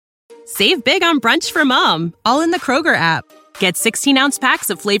Save big on brunch for mom, all in the Kroger app. Get 16-ounce packs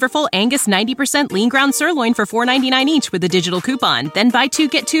of flavorful Angus 90% lean ground sirloin for $4.99 each with a digital coupon. Then buy 2,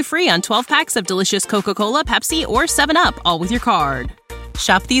 get 2 free on 12 packs of delicious Coca-Cola, Pepsi, or 7-Up, all with your card.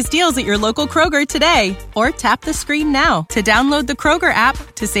 Shop these deals at your local Kroger today, or tap the screen now to download the Kroger app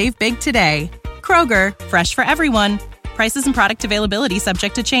to save big today. Kroger, fresh for everyone. Prices and product availability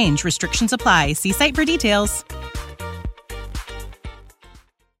subject to change. Restrictions apply. See site for details.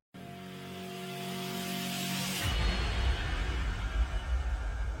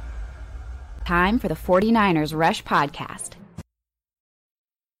 Time for the 49ers Rush Podcast.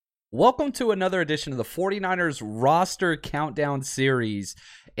 Welcome to another edition of the 49ers Roster Countdown Series.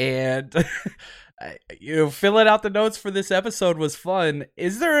 And filling out the notes for this episode was fun.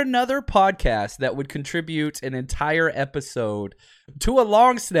 Is there another podcast that would contribute an entire episode to a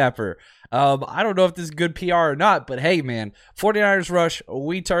long snapper? I don't know if this is good PR or not, but hey, man, 49ers Rush,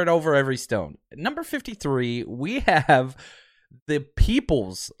 we turn over every stone. Number 53, we have the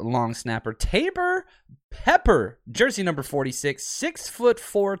people's long snapper, Taybor Pepper, jersey number 46, 6'4",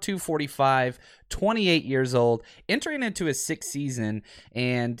 245, 28 years old, entering into his sixth season,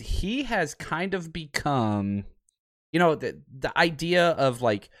 and he has kind of become, the idea of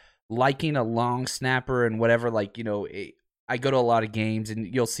liking a long snapper and whatever, I go to a lot of games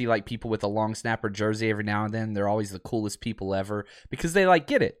and you'll see people with a long snapper jersey every now and then. They're always the coolest people ever because they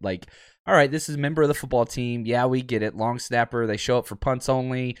get it. All right, this is a member of the football team. Yeah, we get it. Long snapper. They show up for punts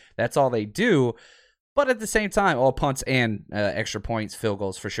only. That's all they do. But at the same time, all punts and extra points, field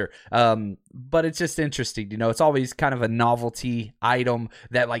goals for sure. But it's just interesting. It's always kind of a novelty item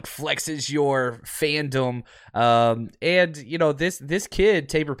that flexes your fandom. And this kid,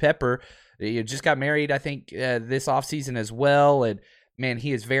 Taybor Pepper, just got married, I think, this offseason as well. And man,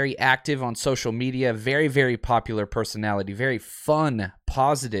 he is very active on social media. Very, very popular personality. Very fun,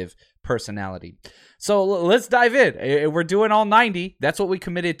 positive personality. So let's dive in. We're doing all 90. That's what we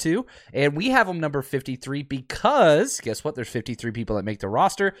committed to. And we have him number 53 because, guess what? There's 53 people that make the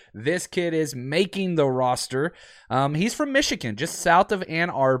roster. This kid is making the roster. He's from Michigan, just south of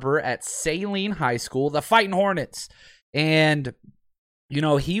Ann Arbor at Saline High School, the Fighting Hornets. And,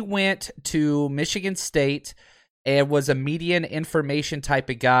 he went to Michigan State and was a media and information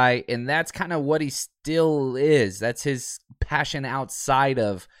type of guy. And that's kind of what he still is. That's his passion outside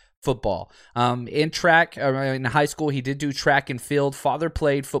of football. In high school, he did do track and field. Father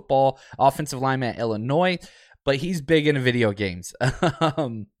played football, offensive lineman at Illinois, but he's big into video games.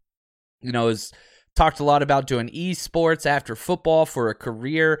 Has talked a lot about doing esports after football for a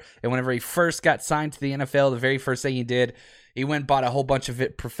career. And whenever he first got signed to the NFL, the very first thing he did, he went and bought a whole bunch of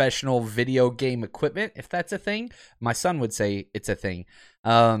professional video game equipment, if that's a thing. My son would say it's a thing.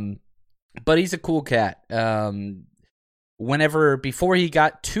 But he's a cool cat. Before he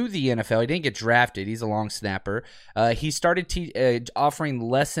got to the NFL, he didn't get drafted. He's a long snapper. He started offering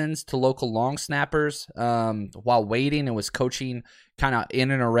lessons to local long snappers while waiting and was coaching kind of in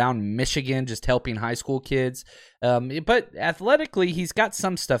and around Michigan, just helping high school kids. But athletically, he's got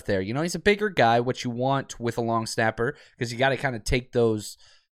some stuff there. He's a bigger guy, what you want with a long snapper, because you got to kind of take those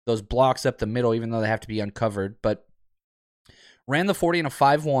blocks up the middle, even though they have to be uncovered. But ran the 40 in a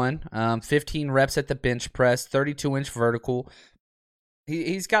 5.1, 15 reps at the bench press, 32-inch vertical.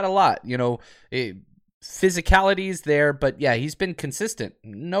 He's got a lot, physicality is there, but yeah, he's been consistent.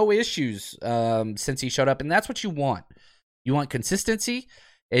 No issues since he showed up, and that's what you want. You want consistency,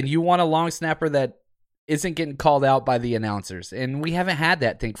 and you want a long snapper that isn't getting called out by the announcers, and we haven't had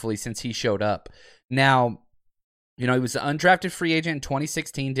that, thankfully, since he showed up. Now, he was an undrafted free agent in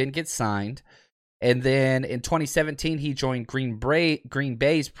 2016, didn't get signed. And then in 2017, he joined Green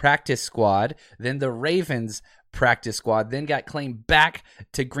Bay's practice squad, then the Ravens practice squad, then got claimed back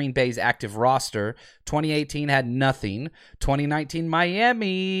to Green Bay's active roster. 2018 had nothing. 2019,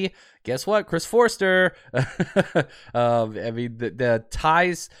 Miami. Guess what? Chris Forster. The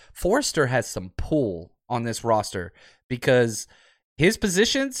ties. Forster has some pull on this roster because his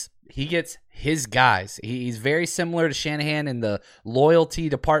positions, he gets his guys. He's very similar to Shanahan in the loyalty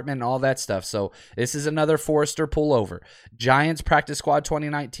department and all that stuff. So this is another Forrester pullover. Giants practice squad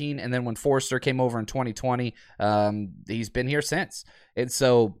 2019, and then when Forrester came over in 2020, he's been here since. And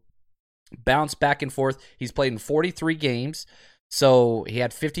so bounce back and forth. He's played in 43 games. So he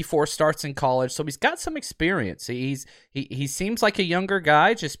had 54 starts in college. So he's got some experience. He seems like a younger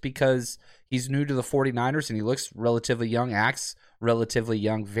guy just because he's new to the 49ers and he looks relatively young, acts relatively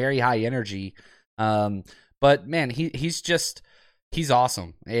young, very high energy. But man, he's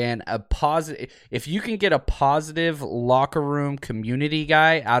awesome. And a positive, if you can get a positive locker room community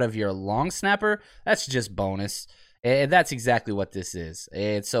guy out of your long snapper, that's just bonus. And that's exactly what this is.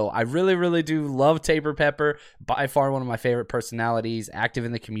 And so I really, really do love Tabor Pepper. By far one of my favorite personalities, active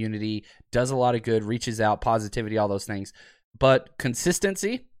in the community, does a lot of good, reaches out, positivity, all those things. But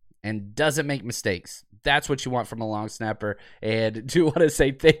consistency and doesn't make mistakes. That's what you want from a long snapper. And do want to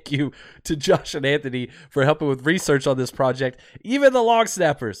say thank you to Josh and Anthony for helping with research on this project. Even the long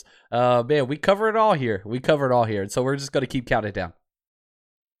snappers. Man, we cover it all here. And so we're just going to keep counting down.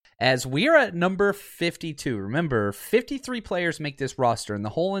 As we are at number 52, remember, 53 players make this roster, and the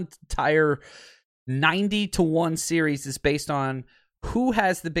whole entire 90-1 series is based on who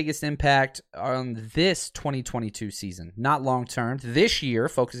has the biggest impact on this 2022 season, not long-term, this year,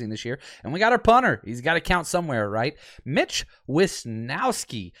 focusing this year. And we got our punter. He's got to count somewhere, right? Mitch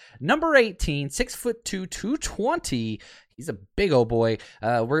Wisnowski, number 18, 6'2", 220. He's a big old boy.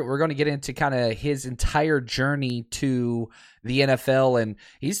 We're going to get into kind of his entire journey to the NFL, and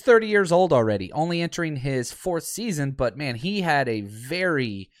he's 30 years old already, only entering his 4th season. But man, he had a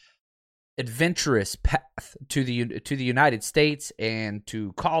very adventurous path to the United States and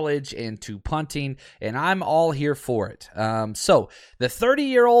to college and to punting, and I'm all here for it. So the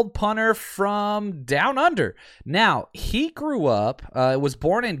 30-year-old punter from down under. Now, he grew up, was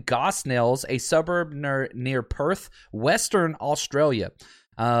born in Gosnells, a suburb near Perth, Western Australia.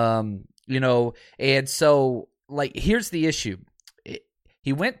 And so, like, here's the issue.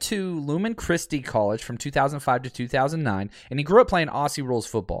 He went to Lumen Christi College from 2005 to 2009, and he grew up playing Aussie rules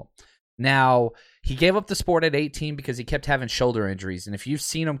football. Now, he gave up the sport at 18 because he kept having shoulder injuries. And if you've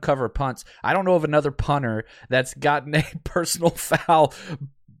seen him cover punts, I don't know of another punter that's gotten a personal foul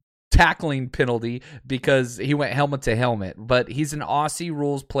tackling penalty because he went helmet to helmet. But he's an Aussie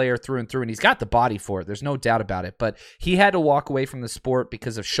rules player through and through, and he's got the body for it. There's no doubt about it. But he had to walk away from the sport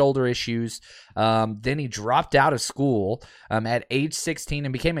because of shoulder issues. Then he dropped out of school at age 16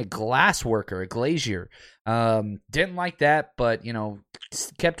 and became a glass worker, a glazier. Didn't like that, but,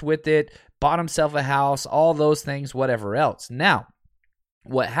 kept with it, bought himself a house, all those things, whatever else. Now,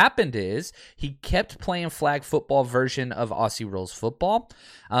 what happened is he kept playing flag football version of Aussie rules football,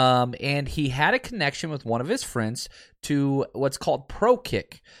 and he had a connection with one of his friends to what's called Pro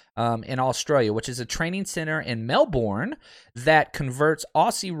Kick in Australia, which is a training center in Melbourne that converts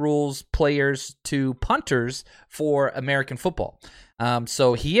Aussie rules players to punters for American football.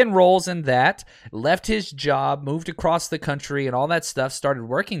 So he enrolls in that, left his job, moved across the country and all that stuff, started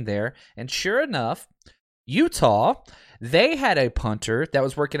working there. And sure enough, Utah, they had a punter that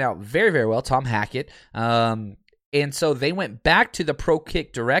was working out very, very well, Tom Hackett. And so they went back to the Pro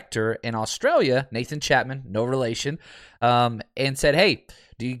Kick director in Australia, Nathan Chapman, no relation, and said, hey,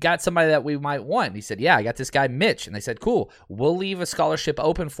 do you got somebody that we might want? And he said, yeah, I got this guy, Mitch. And they said, cool, we'll leave a scholarship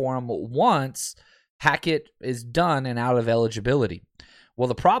open for him once Hackett is done and out of eligibility. Well,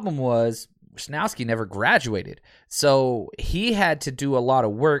 the problem was Wisnowski never graduated, so he had to do a lot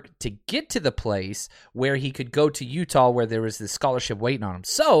of work to get to the place where he could go to Utah where there was this scholarship waiting on him.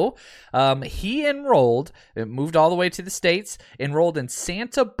 So he enrolled, moved all the way to the States, enrolled in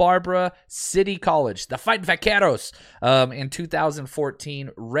Santa Barbara City College, the Fighting Vaqueros, in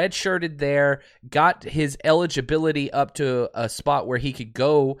 2014, redshirted there, got his eligibility up to a spot where he could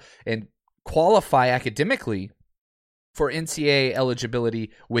go and qualify academically for NCAA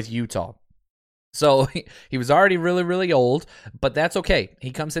eligibility with Utah. So he was already really, really old, but that's okay.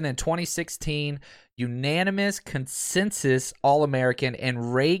 He comes in 2016, unanimous consensus All-American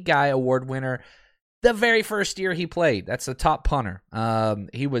and Ray Guy Award winner the very first year he played. That's a top punter.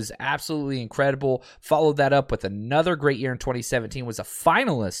 He was absolutely incredible. Followed that up with another great year in 2017, was a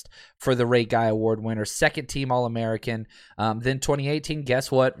finalist for the Ray Guy Award winner, second team All-American. Then 2018,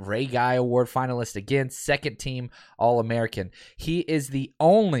 guess what? Ray Guy Award finalist again, second team All-American. He is the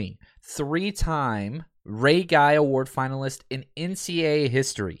only 3-time Ray Guy Award finalist in NCAA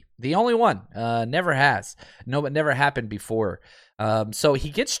history. The only one. Never has. No, but never happened before. So he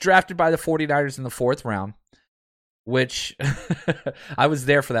gets drafted by the 49ers in the 4th round, which I was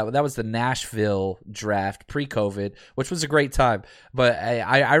there for that. That was the Nashville draft pre-COVID, which was a great time. But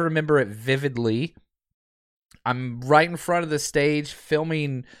I remember it vividly. I'm right in front of the stage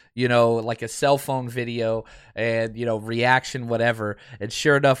filming, like a cell phone video and, reaction, whatever. And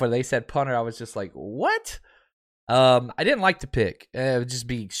sure enough, when they said punter, I was just like, what? I didn't like the pick. Just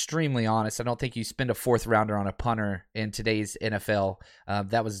be extremely honest. I don't think you spend a 4th rounder on a punter in today's NFL. I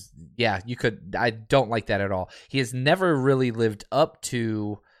don't like that at all. He has never really lived up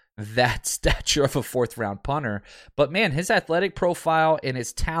to that stature of a 4th round punter, but man, his athletic profile and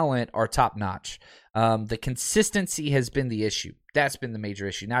his talent are top notch. The consistency has been the issue. That's been the major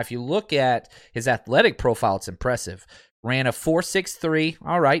issue. Now, if you look at his athletic profile, it's impressive. Ran a 4.63,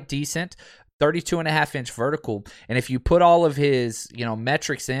 all right, decent. 32.5-inch vertical. And if you put all of his,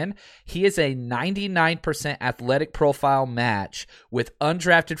 metrics in, he is a 99% athletic profile match with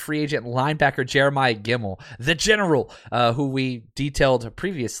undrafted free agent linebacker Jeremiah Gemmel, the general, who we detailed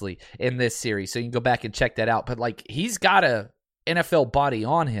previously in this series. So you can go back and check that out. But he's got a NFL body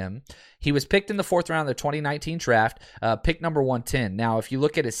on him. He was picked in the 4th round of the 2019 draft, pick number 110. Now, if you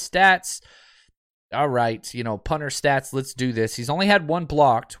look at his stats, all right, punter stats, let's do this. He's only had one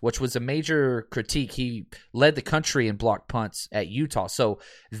blocked, which was a major critique. He led the country in blocked punts at Utah. So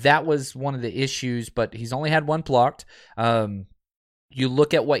that was one of the issues, but he's only had one blocked. You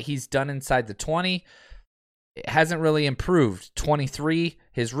look at what he's done inside the 20, it hasn't really improved. 23,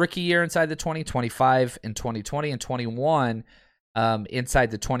 his rookie year inside the 20, 25 in 2020, and 21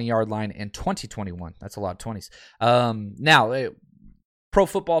 inside the 20-yard line in 2021. That's a lot of 20s. Now, Pro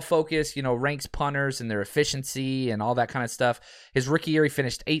Football Focus, ranks punters and their efficiency and all that kind of stuff. His rookie year, he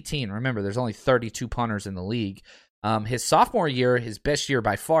finished 18. Remember, there's only 32 punters in the league. His sophomore year, his best year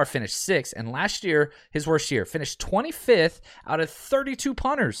by far, finished 6th. And last year, his worst year, finished 25th out of 32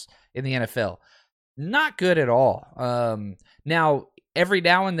 punters in the NFL. Not good at all. Now, every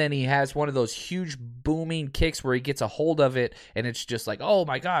now and then he has one of those huge booming kicks where he gets a hold of it, and it's just like, oh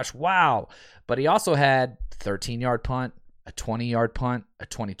my gosh, wow. But he also had 13-yard punt, a 20-yard punt, a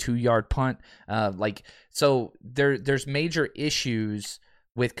 22-yard punt. So there's major issues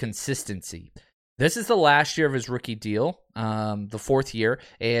with consistency. This is the last year of his rookie deal, the 4th year,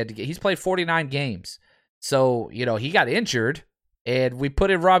 and he's played 49 games. So, he got injured, and we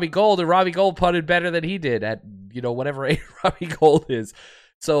put in Robbie Gould, and Robbie Gould punted better than he did at, whatever age Robbie Gould is.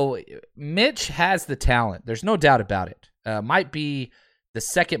 So Mitch has the talent. There's no doubt about it. Might be the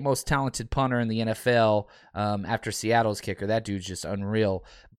second most talented punter in the NFL after Seattle's kicker. That dude's just unreal.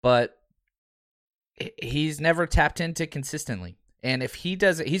 But he's never tapped into consistently. And if he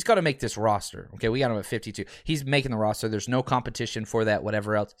doesn't, he's got to make this roster. Okay, we got him at 52. He's making the roster. There's no competition for that,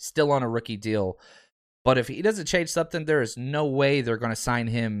 whatever else. Still on a rookie deal. But if he doesn't change something, there is no way they're going to sign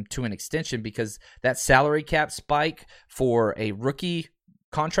him to an extension, because that salary cap spike for a rookie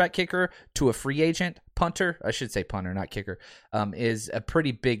contract kicker to a free agent punter, I should say punter, not kicker, is a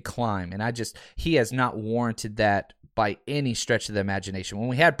pretty big climb. And he has not warranted that by any stretch of the imagination. When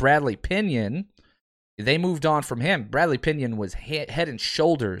we had Bradley Pinion, they moved on from him. Bradley Pinion was head and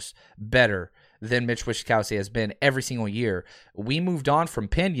shoulders better than Mitch Wischkowski has been every single year. We moved on from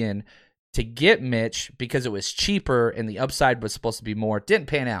Pinion to get Mitch because it was cheaper and the upside was supposed to be more. It didn't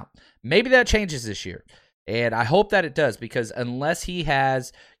pan out. Maybe that changes this year. And I hope that it does, because unless he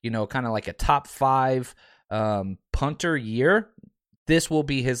has, kind of like a top 5 punter year, this will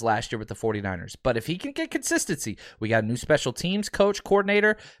be his last year with the 49ers. But if he can get consistency, we got a new special teams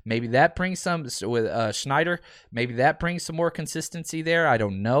coordinator. Maybe that brings some, with Schneider, maybe that brings some more consistency there. I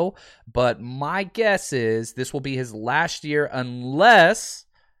don't know. But my guess is this will be his last year unless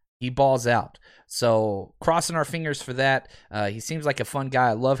he balls out. So crossing our fingers for that. He seems like a fun guy.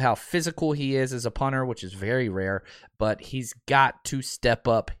 I love how physical he is as a punter, which is very rare, but he's got to step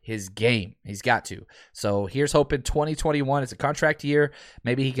up his game. He's got to. So here's hoping 2021 is a contract year.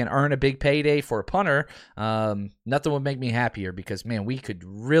 Maybe he can earn a big payday for a punter. Nothing would make me happier, because, man, we could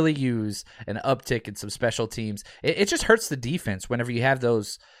really use an uptick in some special teams. It just hurts the defense whenever you have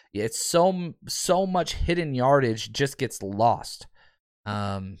those. It's so much hidden yardage just gets lost.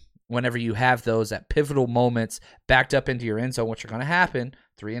 Whenever you have those at pivotal moments backed up into your end zone, which are going to happen,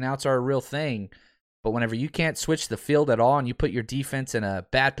 3-and-outs are a real thing. But whenever you can't switch the field at all and you put your defense in a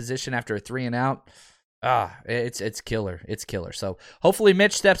bad position after a 3-and-out, it's killer. It's killer. So hopefully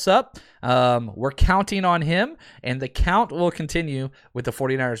Mitch steps up. We're counting on him, and the count will continue with the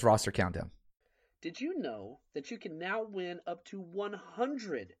 49ers roster countdown. Did you know that you can now win up to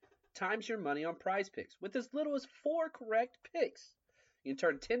 100 times your money on Prize Picks with as little as 4 correct picks? You can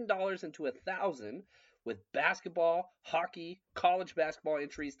turn $10 into $1,000 with basketball, hockey, college basketball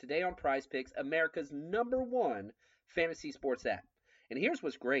entries today on Prize Picks, America's #1 fantasy sports app. And here's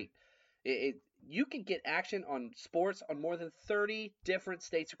what's great. You can get action on sports on more than 30 different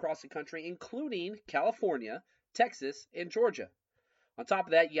states across the country, including California, Texas, and Georgia. On top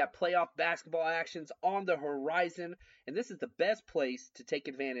of that, you got playoff basketball actions on the horizon, and this is the best place to take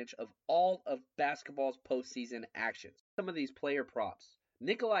advantage of all of basketball's postseason actions. Some of these player props: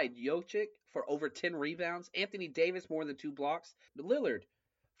 Nikolai Jokic for over 10 rebounds, Anthony Davis more than 2 blocks, Lillard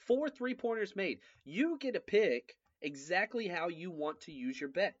 4 3-pointers made. You get to pick exactly how you want to use your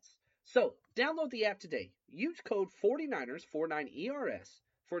bets. So download the app today. Use code 49ers, 49ERS,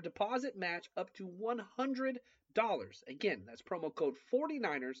 for a deposit match up to $100. Again, that's promo code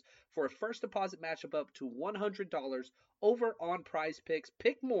 49ers for a first deposit match up to $100 over on Prize Picks.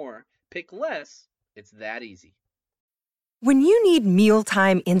 Pick more, Pick less. It's that easy. When you need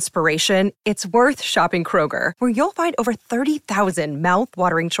mealtime inspiration, it's worth shopping Kroger, where you'll find over 30,000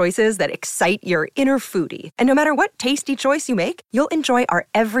 mouth-watering choices that excite your inner foodie. And no matter what tasty choice you make, you'll enjoy our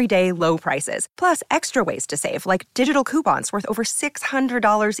everyday low prices, plus extra ways to save, like digital coupons worth over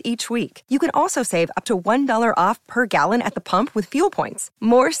 $600 each week. You can also save up to $1 off per gallon at the pump with fuel points.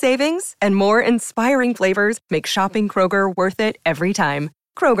 More savings and more inspiring flavors make shopping Kroger worth it every time.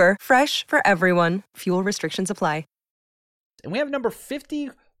 Kroger, fresh for everyone. Fuel restrictions apply. And we have number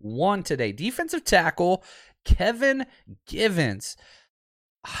 51 today, defensive tackle Kevin Givens.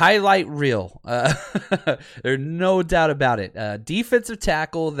 Highlight reel. There's no doubt about it. Defensive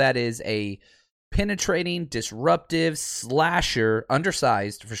tackle that is a penetrating, disruptive slasher,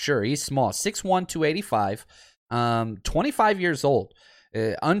 undersized for sure. He's small, 6'1", 285, 25 years old.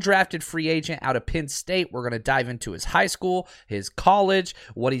 Undrafted free agent out of Penn State. We're going to dive into his high school, his college,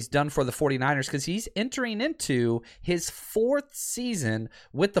 what he's done for the 49ers, because he's entering into his 4th season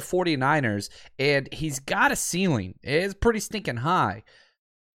with the 49ers, and he's got a ceiling. It's pretty stinking high.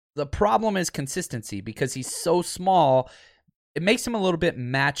 The problem is consistency, because he's so small. It makes him a little bit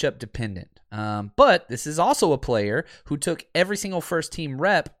matchup dependent. But this is also a player who took every single first-team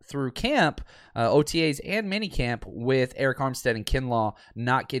rep through camp, OTAs and minicamp, with Eric Armstead and Kinlaw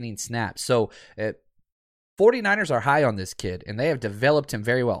not getting snaps. So 49ers are high on this kid, and they have developed him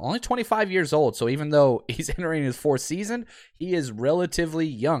very well. Only 25 years old, so even though he's entering his 4th season, he is relatively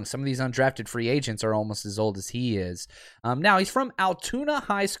young. Some of these undrafted free agents are almost as old as he is. Now, he's from Altoona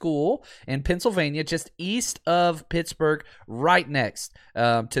High School in Pennsylvania, just east of Pittsburgh, right next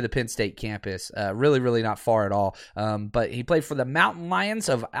to the Penn State campus. Really, really not far at all. But he played for the Mountain Lions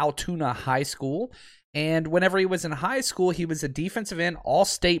of Altoona High School. And whenever he was in high school, he was a defensive end,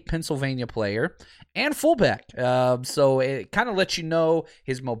 all-state Pennsylvania player, and fullback. So it kind of lets you know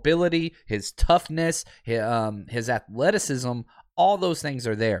his mobility, his toughness, his athleticism, all those things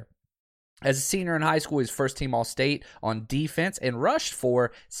are there. As a senior in high school, he's first-team All-State on defense and rushed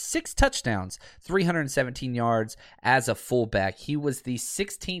for 6 touchdowns, 317 yards as a fullback. He was the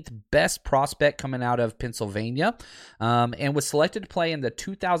 16th best prospect coming out of Pennsylvania, and was selected to play in the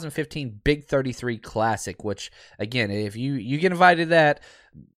 2015 Big 33 Classic, which, again, if you get invited to that,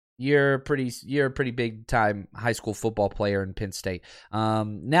 you're a pretty big time high school football player in Penn State.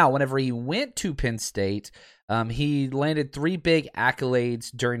 Now, whenever he went to Penn State, he landed 3 big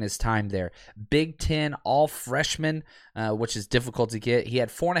accolades during his time there. Big Ten All-Freshman, which is difficult to get. He had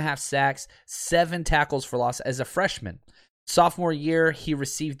 4.5 sacks, 7 tackles for loss as a freshman. Sophomore year, he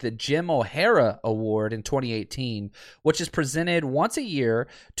received the Jim O'Hara Award in 2018, which is presented once a year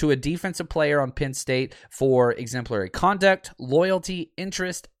to a defensive player on Penn State for exemplary conduct, loyalty,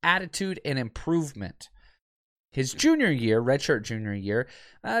 interest, attitude, and improvement. His junior year, redshirt junior year,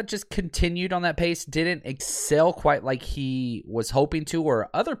 just continued on that pace, didn't excel quite like he was hoping to or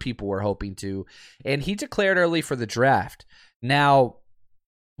other people were hoping to, and he declared early for the draft. Now,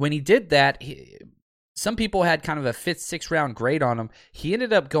 when he did that, some people had kind of a 5th, 6th round grade on him. He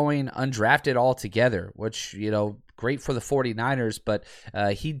ended up going undrafted altogether, which, great for the 49ers, but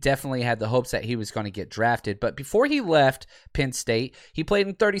he definitely had the hopes that he was going to get drafted. But before he left Penn State, he played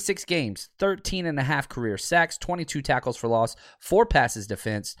in 36 games, 13.5 career sacks, 22 tackles for loss, 4 passes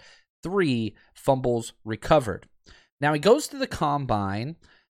defense, 3 fumbles recovered. Now he goes to the combine,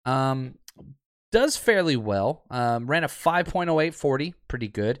 does fairly well, ran a 5.08 40, pretty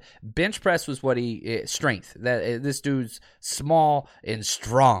good. Bench press was what strength. This dude's small and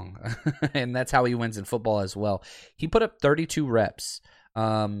strong, and that's how he wins in football as well. He put up 32 reps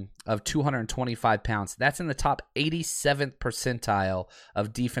of 225 pounds. That's in the top 87th percentile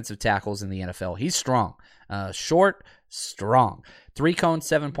of defensive tackles in the NFL. He's strong. Short, strong. 3 cones,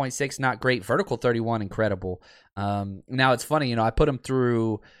 7.6, not great. Vertical 31, incredible. Now it's funny, I put him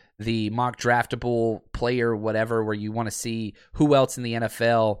through the mock draftable player, whatever, where you want to see who else in the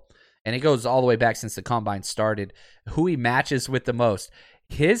NFL, and it goes all the way back since the combine started, who he matches with the most.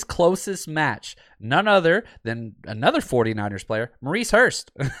 His closest match, none other than another 49ers player, Maurice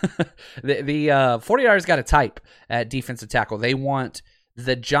Hurst. the 49ers got a type at defensive tackle. They want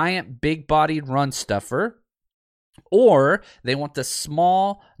the giant, big-bodied run stuffer, or they want the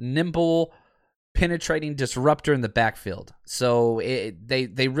small, nimble, penetrating disruptor in the backfield. So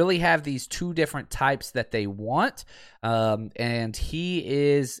they really have these 2 different types that they want. And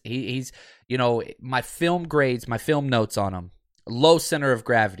he's my film grades, my film notes on him, low center of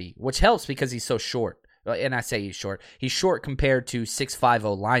gravity, which helps because he's so short. And I say he's short. He's short compared to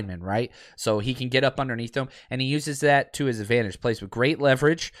 6'5" linemen, right? So he can get up underneath them, and he uses that to his advantage. Plays with great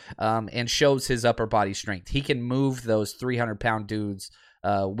leverage, and shows his upper body strength. He can move those 300-pound dudes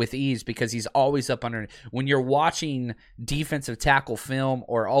with ease because he's always up under. When you're watching defensive tackle film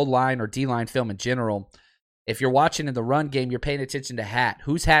or O-line or D-line film in general, if you're watching in the run game, you're paying attention to hat.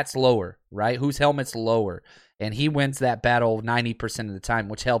 Whose hat's lower, right? Whose helmet's lower? And he wins that battle 90% of the time,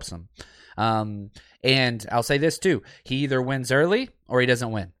 which helps him. And I'll say this too. He either wins early or he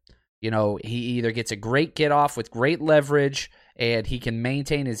doesn't win. He either gets a great get off with great leverage and he can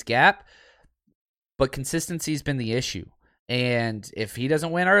maintain his gap, but consistency's been the issue. And if he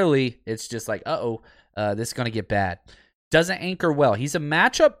doesn't win early, it's just like, this is going to get bad. Doesn't anchor well. He's a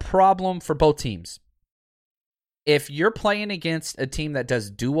matchup problem for both teams. If you're playing against a team that does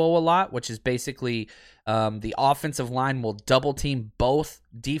duo a lot, which is basically the offensive line will double team both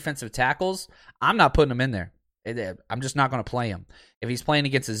defensive tackles, I'm not putting him in there. I'm just not going to play him. If he's playing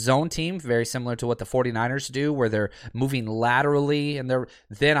against a zone team, very similar to what the 49ers do, where they're moving laterally,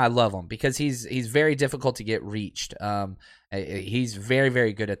 then I love him because he's very difficult to get reached. He's very,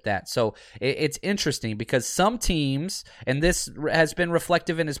 very good at that. So it's interesting because some teams, and this has been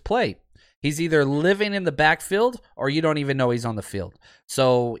reflective in his play, he's either living in the backfield or you don't even know he's on the field.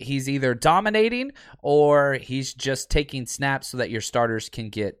 So he's either dominating or he's just taking snaps so that your starters can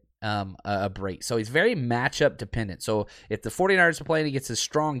get a break. So he's very matchup dependent. So if the 49ers are playing against a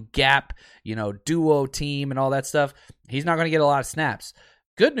strong gap, duo team and all that stuff, he's not going to get a lot of snaps.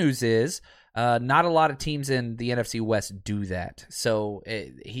 Good news is not a lot of teams in the NFC West do that. So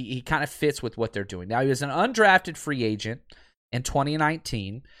he kind of fits with what they're doing. Now, he was an undrafted free agent in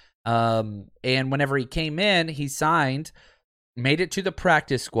 2019. And whenever he came in, he signed, made it to the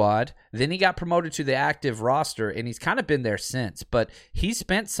practice squad. Then he got promoted to the active roster, and he's kind of been there since. But he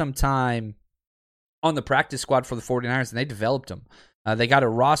spent some time on the practice squad for the 49ers, and they developed him. They got a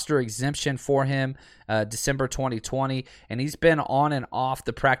roster exemption for him December 2020, and he's been on and off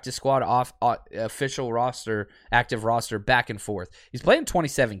the practice squad, off official roster, active roster, back and forth. He's played in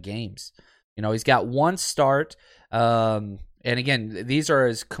 27 games. He's got one start. And again, these are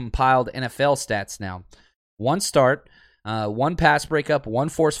his compiled NFL stats now. One start, one pass breakup, one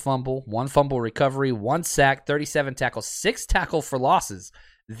forced fumble, one fumble recovery, one sack, 37 tackles, 6 tackle for losses.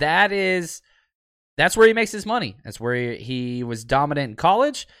 That's where he makes his money. That's where he was dominant in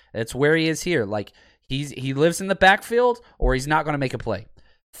college. That's where he is here. Like he lives in the backfield or he's not going to make a play.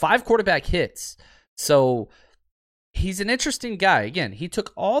 5 quarterback hits. So he's an interesting guy. Again, he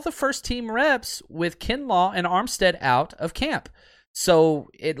took all the first team reps with Kinlaw and Armstead out of camp. So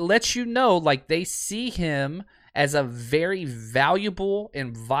it lets you know, like, they see him as a very valuable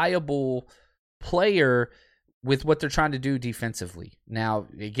and viable player with what they're trying to do defensively. Now,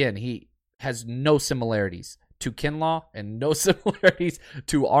 again, he has no similarities to Kinlaw and no similarities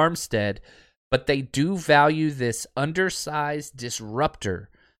to Armstead, but they do value this undersized disruptor.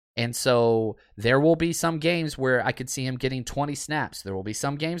 And so there will be some games where I could see him getting 20 snaps. There will be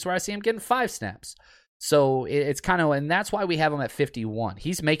some games where I see him getting 5 snaps. So it's kind of, and that's why we have him at 51.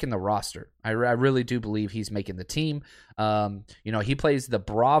 He's making the roster. I really do believe he's making the team. He plays the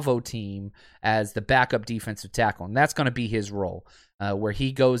Bravo team as the backup defensive tackle, and that's going to be his role, where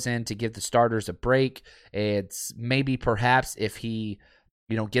he goes in to give the starters a break. It's maybe perhaps if he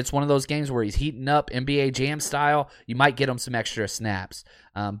gets one of those games where he's heating up NBA Jam style, you might get him some extra snaps.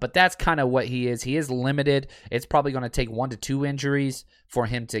 But that's kind of what he is. He is limited. It's probably going to take 1 to 2 injuries for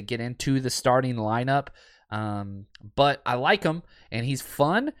him to get into the starting lineup. But I like him, and he's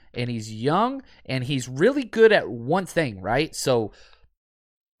fun, and he's young, and he's really good at one thing, right? So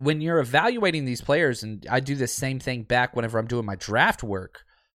when you're evaluating these players, and I do the same thing back whenever I'm doing my draft work,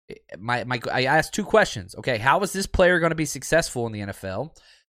 I asked 2 questions. Okay, how is this player going to be successful in the NFL?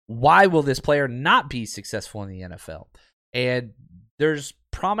 Why will this player not be successful in the NFL? And there's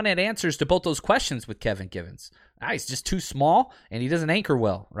prominent answers to both those questions with Kevin Givens. He's just too small, and he doesn't anchor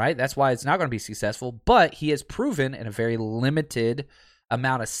well, right? That's why it's not going to be successful. But he has proven in a very limited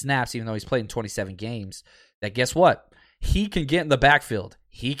amount of snaps, even though he's played in 27 games, that guess what? He can get in the backfield.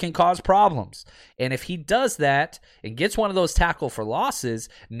 He can cause problems. And if he does that and gets one of those tackle for losses,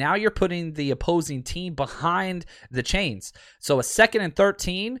 now you're putting the opposing team behind the chains. So a 2nd and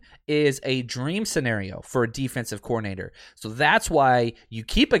 13 is a dream scenario for a defensive coordinator. So that's why you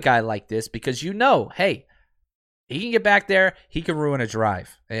keep a guy like this, because hey, he can get back there. He can ruin a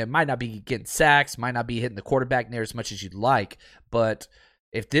drive. It might not be getting sacks, might not be hitting the quarterback near as much as you'd like, but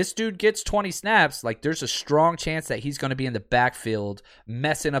if this dude gets 20 snaps, like, there's a strong chance that he's going to be in the backfield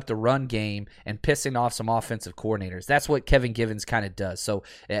messing up the run game and pissing off some offensive coordinators. That's what Kevin Givens kind of does. So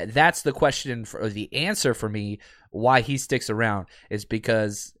that's the question, or the answer for me, why he sticks around, is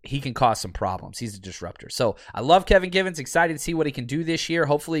because he can cause some problems. He's a disruptor. So I love Kevin Givens. Excited to see what he can do this year.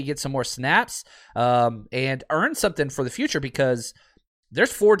 Hopefully he gets some more snaps and earn something for the future, because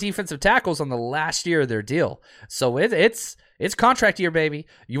there's 4 defensive tackles on the last year of their deal. So it's contract year, baby.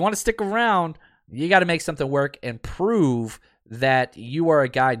 You want to stick around, you got to make something work and prove that you are a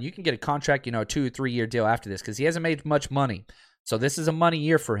guy and you can get a contract, a 2 or 3 year deal after this, because he hasn't made much money. So this is a money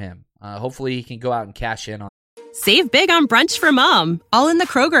year for him. Hopefully he can go out and cash in on. Save big on brunch for mom, all in the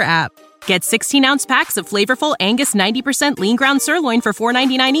Kroger app. Get 16-ounce packs of flavorful Angus 90% lean ground sirloin for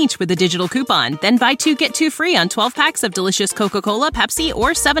 $4.99 each with a digital coupon. Then buy 2, get 2 free on 12 packs of delicious Coca-Cola, Pepsi,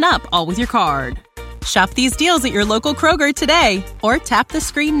 or 7-Up, all with your card. Shop these deals at your local Kroger today, or tap the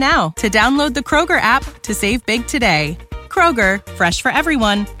screen now to download the Kroger app to save big today. Kroger, fresh for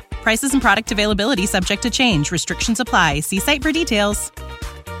everyone. Prices and product availability subject to change. Restrictions apply. See site for details.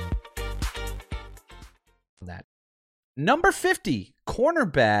 That number 50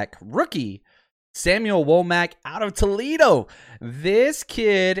 cornerback rookie Samuel Womack out of Toledo. This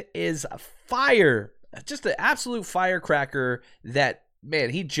kid is fire, just an absolute firecracker. That man,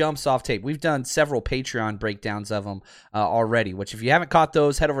 he jumps off tape. We've done several Patreon breakdowns of him already, which if you haven't caught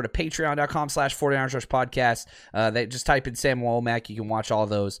those, head over to patreon.com/49ersrush podcast. They just type in Samuel Womack. You can watch all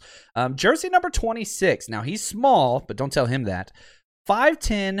those. Jersey number 26. Now he's small, but don't tell him that.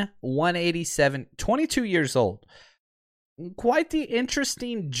 5'10", 187, 22 years old. Quite the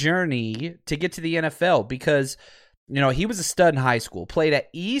interesting journey to get to the NFL because, he was a stud in high school. Played at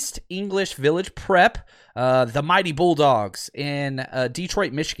East English Village Prep, the Mighty Bulldogs in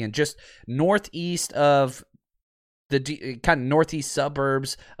Detroit, Michigan, just northeast of the kind of northeast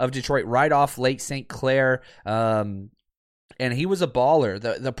suburbs of Detroit, right off Lake St. Clair. And he was a baller.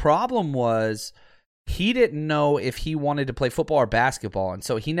 The problem was, he didn't know if he wanted to play football or basketball, and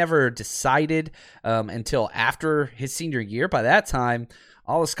so he never decided until after his senior year. By that time,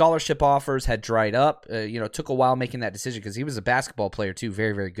 all the scholarship offers had dried up. Took a while making that decision because he was a basketball player too,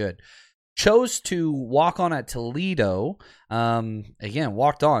 very, very good. Chose to walk on at Toledo. Again,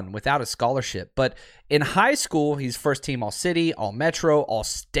 walked on without a scholarship. But in high school, he's first team All-City, All-Metro,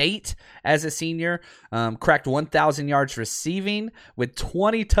 All-State as a senior. Cracked 1,000 yards receiving with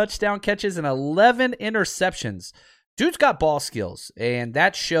 20 touchdown catches and 11 interceptions. Dude's got ball skills, and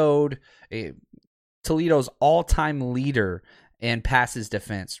that showed Toledo's all-time leader in passes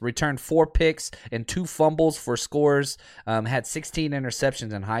defense. Returned 4 picks and 2 fumbles for scores. Had 16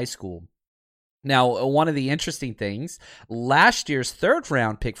 interceptions in high school. Now, one of the interesting things, last year's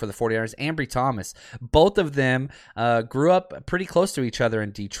 3rd-round pick for the 49ers, Ambry Thomas, both of them grew up pretty close to each other in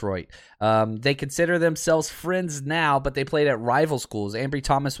Detroit. They consider themselves friends now, but they played at rival schools. Ambry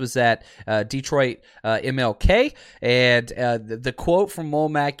Thomas was at Detroit MLK, and the quote from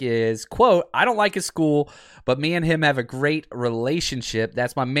Womack is, quote, "I don't like his school, but me and him have a great relationship.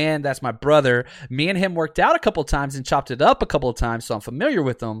 That's my man. That's my brother. Me and him worked out a couple times and chopped it up a couple of times, so I'm familiar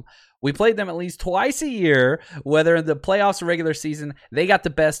with them. We played them at least twice a year, whether in the playoffs or regular season. They got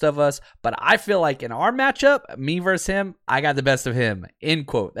the best of us, but I feel like in our matchup, me versus him, I got the best of him." End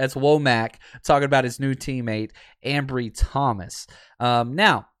quote. That's Womack talking about his new teammate, Ambry Thomas.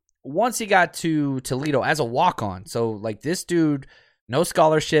 Now, once he got to Toledo as a walk-on, so like this dude, no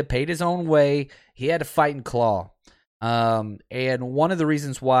scholarship, paid his own way, he had to fight and claw. And one of the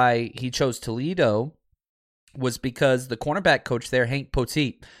reasons why he chose Toledo was because the cornerback coach there, Hank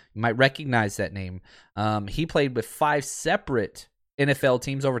Poteet, you might recognize that name. He played with 5 separate NFL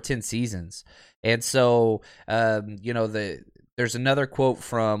teams over 10 seasons. And so, there's another quote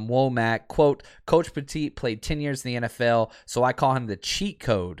from Womack, quote, "Coach Poteet played 10 years in the NFL, so I call him the cheat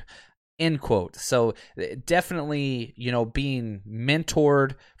code." End quote. So definitely, being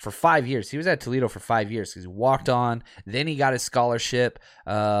mentored for 5 years. He was at Toledo for 5 years because he walked on. Then he got his scholarship,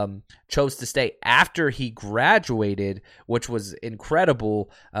 chose to stay after he graduated, which was incredible.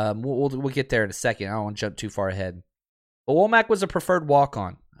 We'll get there in a second. I don't want to jump too far ahead. But Womack was a preferred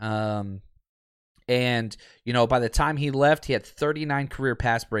walk-on. And, by the time he left, he had 39 career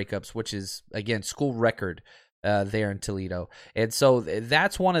pass breakups, which is, again, school record. There in Toledo. And so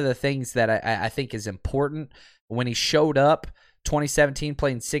that's one of the things that I think is important. When he showed up 2017,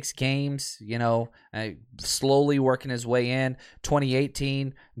 playing 6 games, slowly working his way in.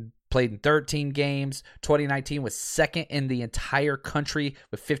 2018, played in 13 games. 2019 was second in the entire country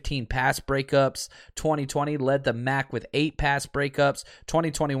with 15 pass breakups. 2020 led the MAC with 8 pass breakups.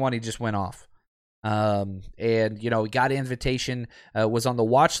 2021, he just went off. He got an invitation, was on the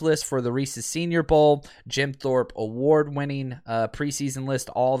watch list for the Reese's Senior Bowl, Jim Thorpe award-winning preseason list,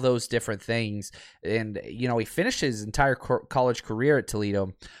 all those different things. And, he finished his entire college career at Toledo,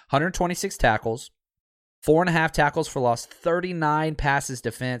 126 tackles, 4.5 tackles for loss, 39 passes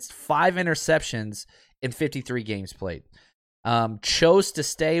defensed, 5 interceptions in 53 games played. Chose to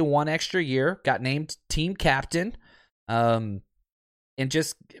stay 1 extra year, got named team captain. And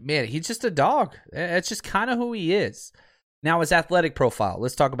just, man, he's just a dog. That's just kind of who he is. Now, his athletic profile.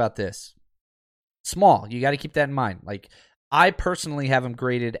 Let's talk about this. Small. You got to keep that in mind. Like, I personally have him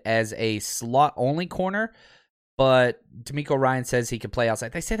graded as a slot-only corner, but D'Amico Ryan says he can play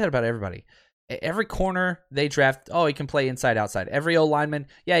outside. They say that about everybody. Every corner they draft, he can play inside, outside. Every O-lineman,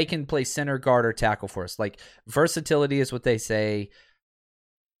 he can play center, guard, or tackle for us. Like, versatility is what they say.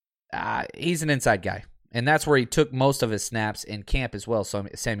 He's an inside guy. And that's where he took most of his snaps in camp as well, so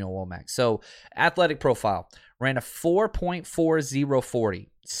Samuel Womack. So, athletic profile. Ran a 4.4040.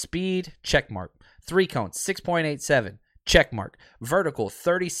 Speed, check mark. 3-cone, 6.87. Check mark. Vertical,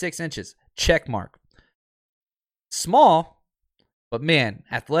 36 inches. Check mark. Small, but man,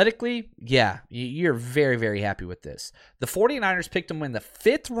 athletically, you're very, very happy with this. The 49ers picked him in the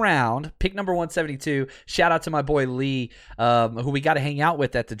 5th round, pick number 172. Shout out to my boy Lee, who we got to hang out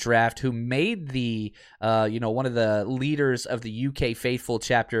with at the draft, who made the, one of the leaders of the UK Faithful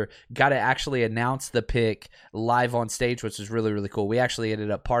chapter, got to actually announce the pick live on stage, which was really, really cool. We actually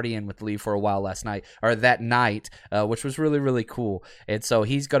ended up partying with Lee for a while that night, which was really, really cool. And so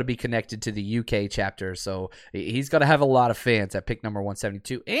he's going to be connected to the UK chapter. So he's going to have a lot of fans at pick number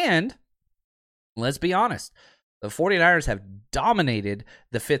 172. And let's be honest, the 49ers have dominated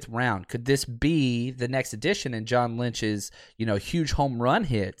the 5th round. Could this be the next edition in John Lynch's, huge home run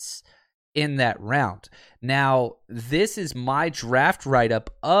hits in that round? Now, this is my draft write-up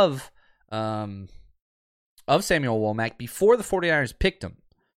of Samuel Womack before the 49ers picked him.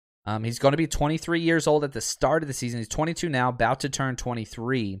 He's going to be 23 years old at the start of the season. He's 22 now, about to turn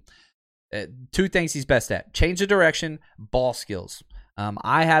 23. 2 things he's best at: change of direction, ball skills.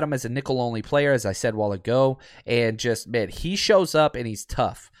 I had him as a nickel-only player, as I said a while ago, and just, man, he shows up and he's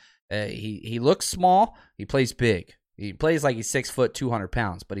tough. He looks small. He plays big. He plays like he's 6 foot, 200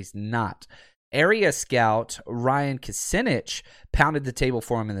 pounds, but he's not. Area scout Ryan Kucinich pounded the table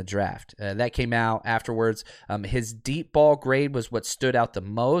for him in the draft. That came out afterwards. His deep ball grade was what stood out the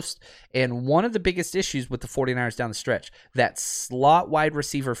most, and one of the biggest issues with the 49ers down the stretch, that slot wide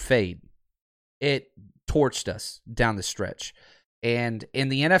receiver fade. It torched us down the stretch. And in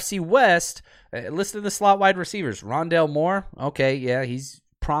the NFC West, listen to the slot wide receivers. Rondale Moore, okay, yeah, he's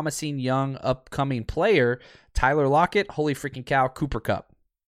promising young upcoming player. Tyler Lockett, holy freaking cow, Cooper Kupp.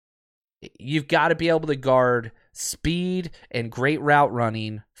 You've got to be able to guard speed and great route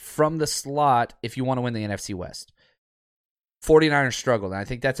running from the slot if you want to win the NFC West. 49ers struggled, and I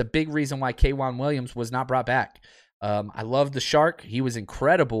think that's a big reason why K'Wan Williams was not brought back. I love the Shark. He was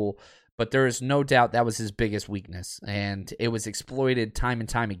incredible, but there is no doubt that was his biggest weakness, and it was exploited time and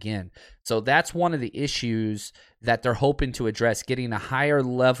time again. So that's one of the issues that they're hoping to address, getting a higher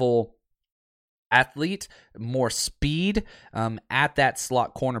level athlete, more speed at that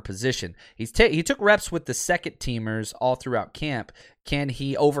slot corner position. He took reps with the second teamers all throughout camp. Can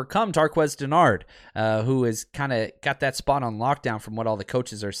he overcome Darqueze Dennard, who has kind of got that spot on lockdown from what all the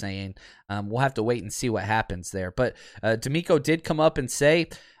coaches are saying? We'll have to wait and see what happens there. But D'Amico did come up and say,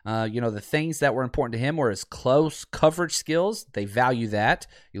 the things that were important to him were his close coverage skills. They value that.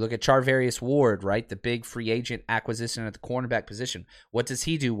 You look at Charvarius Ward, right? The big free agent acquisition at the cornerback position. What does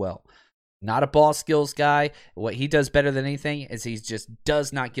he do well? Not a ball skills guy. What he does better than anything is he just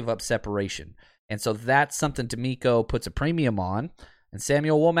does not give up separation. And so that's something D'Amico puts a premium on, and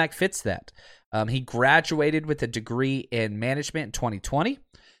Samuel Womack fits that. He graduated with a degree in management in 2020,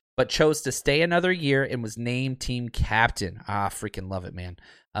 but chose to stay another year and was named team captain. Freaking love it, man.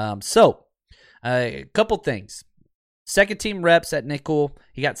 So a couple things. Second team reps at nickel.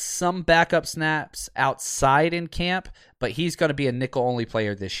 He got some backup snaps outside in camp, but he's going to be a nickel-only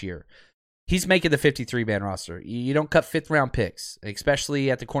player this year. He's making the 53-man roster. You don't cut 5th-round picks, especially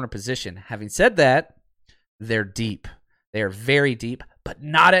at the corner position. Having said that, they're deep. They are very deep, but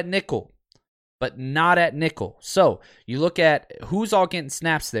not at nickel. So you look at who's all getting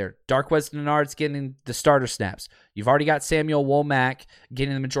snaps there. Darqueze Dennard's getting the starter snaps. You've already got Samuel Womack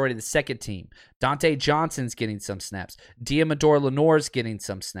getting the majority of the second team. Dante Johnson's getting some snaps. Diamador Lenoir's getting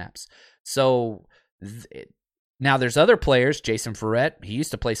some snaps. So now there's other players. Jason Verrett, he used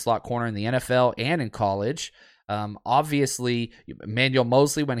to play slot corner in the NFL and in college. Obviously, Emmanuel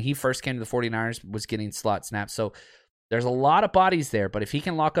Mosley, when he first came to the 49ers, was getting slot snaps. So there's a lot of bodies there, but if he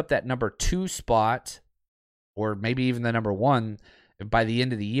can lock up that number 2 spot, or maybe even the number 1 by the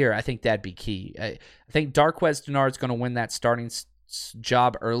end of the year, I think that'd be key. I think Darqueze Dennard's going to win that starting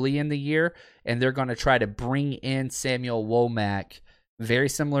job early in the year, and they're going to try to bring in Samuel Womack, very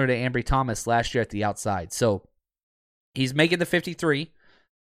similar to Ambry Thomas last year at the outside. So he's making the 53,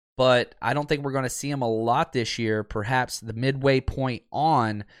 but I don't think we're going to see him a lot this year. Perhaps the midway point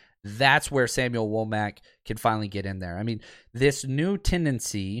on, That's where Samuel Womack can finally get in there. I mean, this new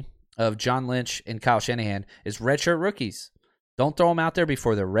tendency of John Lynch and Kyle Shanahan is redshirt rookies. Don't throw them out there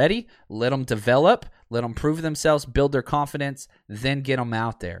before they're ready. Let them develop. Let them prove themselves, build their confidence, then get them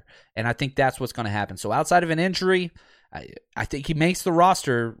out there. And I think that's what's going to happen. So outside of an injury, I think he makes the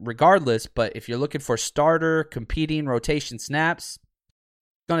roster regardless. But if you're looking for starter, competing, rotation snaps,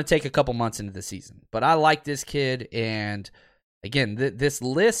 it's going to take a couple months into the season. But I like this kid. And again, this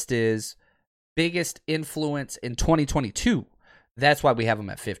list is biggest influence in 2022. That's why we have him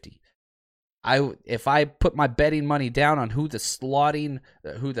at 50. If I put my betting money down on who the starting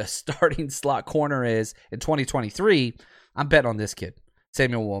slot corner is in 2023, I'm betting on this kid,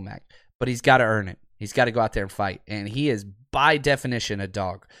 Samuel Womack. But he's got to earn it. He's got to go out there and fight. And he is, by definition, a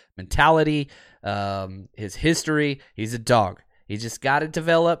dog. Mentality, his history, he's a dog. He just got to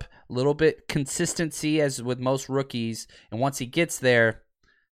develop a little bit consistency, as with most rookies. And once he gets there,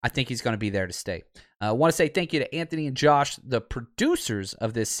 I think he's going to be there to stay. I want to say thank you to Anthony and Josh, the producers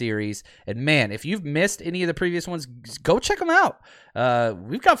of this series. And man, if you've missed any of the previous ones, go check them out.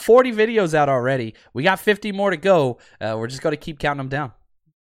 We've got 40 videos out already. We got 50 more to go. We're just going to keep counting them down.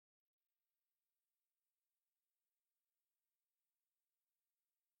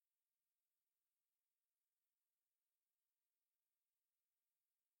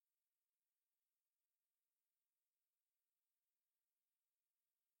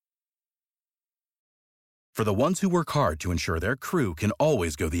 For the ones who work hard to ensure their crew can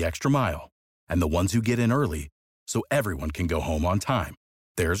always go the extra mile, and the ones who get in early so everyone can go home on time,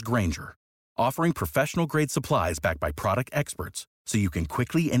 there's Grainger, offering professional-grade supplies backed by product experts so you can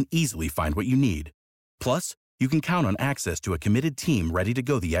quickly and easily find what you need. Plus, you can count on access to a committed team ready to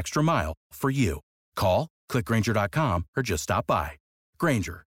go the extra mile for you. Call, click Grainger.com, or just stop by.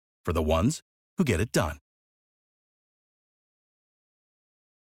 Grainger, for the ones who get it done.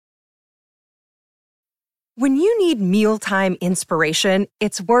 When you need mealtime inspiration,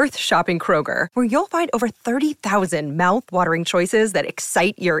 it's worth shopping Kroger, where you'll find over 30,000 mouth-watering choices that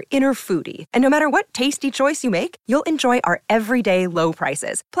excite your inner foodie. And no matter what tasty choice you make, you'll enjoy our everyday low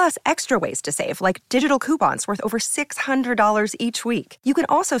prices, plus extra ways to save, like digital coupons worth over $600 each week. You can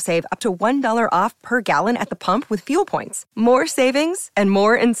also save up to $1 off per gallon at the pump with fuel points. More savings and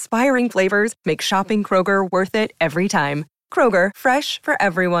more inspiring flavors make shopping Kroger worth it every time. Kroger, fresh for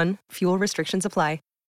everyone. Fuel restrictions apply.